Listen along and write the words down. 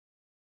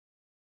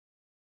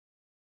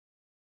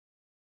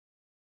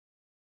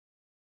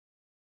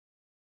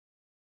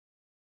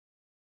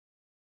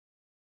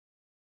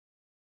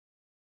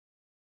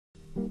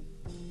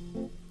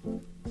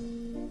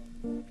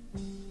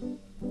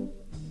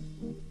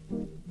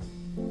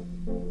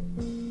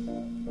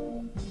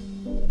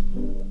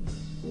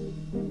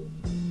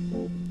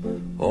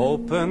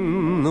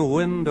Open the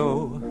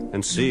window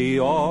and see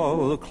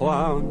all the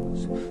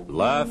clowns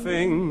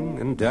laughing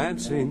and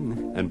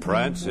dancing and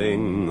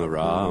prancing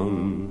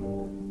around.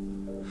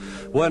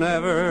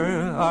 Whenever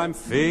I'm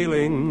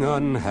feeling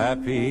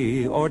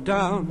unhappy or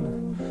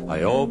down,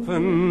 I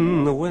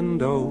open the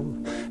window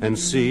and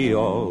see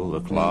all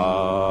the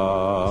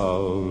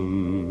clowns.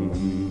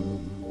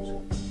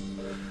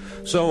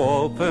 So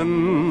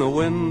open the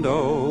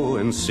window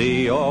and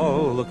see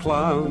all the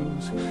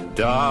clowns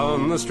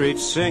down the street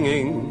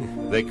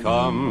singing, they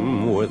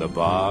come with a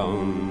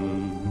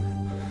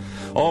bound.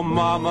 Oh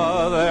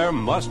mama, there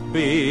must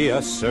be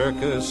a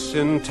circus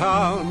in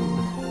town.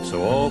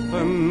 So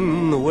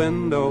open the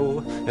window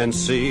and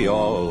see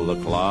all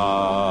the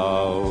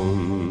clowns.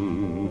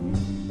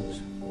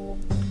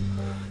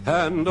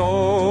 And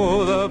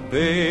oh, the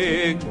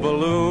big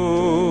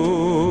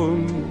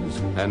balloons,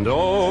 and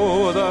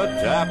oh, the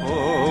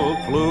dapple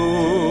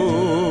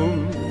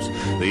plumes.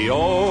 The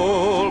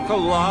old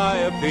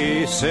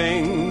calliope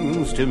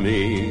sings to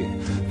me,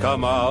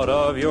 come out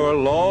of your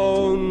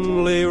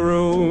lonely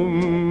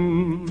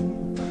room.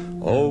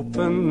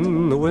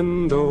 Open the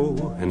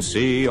window and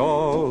see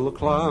all the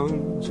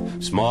clowns.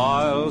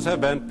 Smiles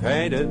have been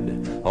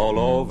painted all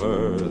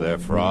over their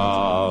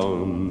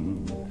frowns.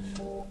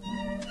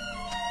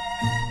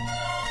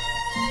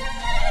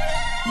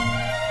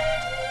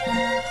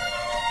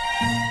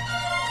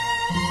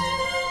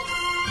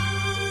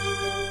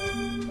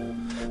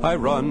 I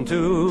run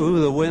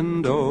to the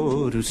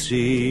window to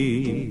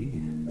see.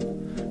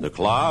 The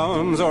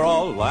clowns are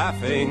all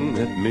laughing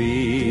at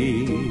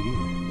me.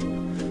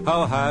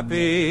 How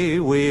happy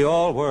we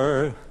all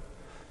were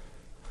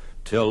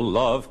till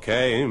love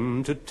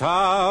came to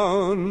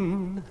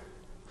town.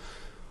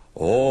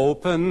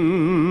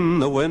 Open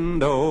the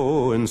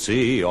window and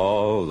see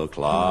all the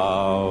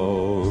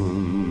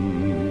clowns.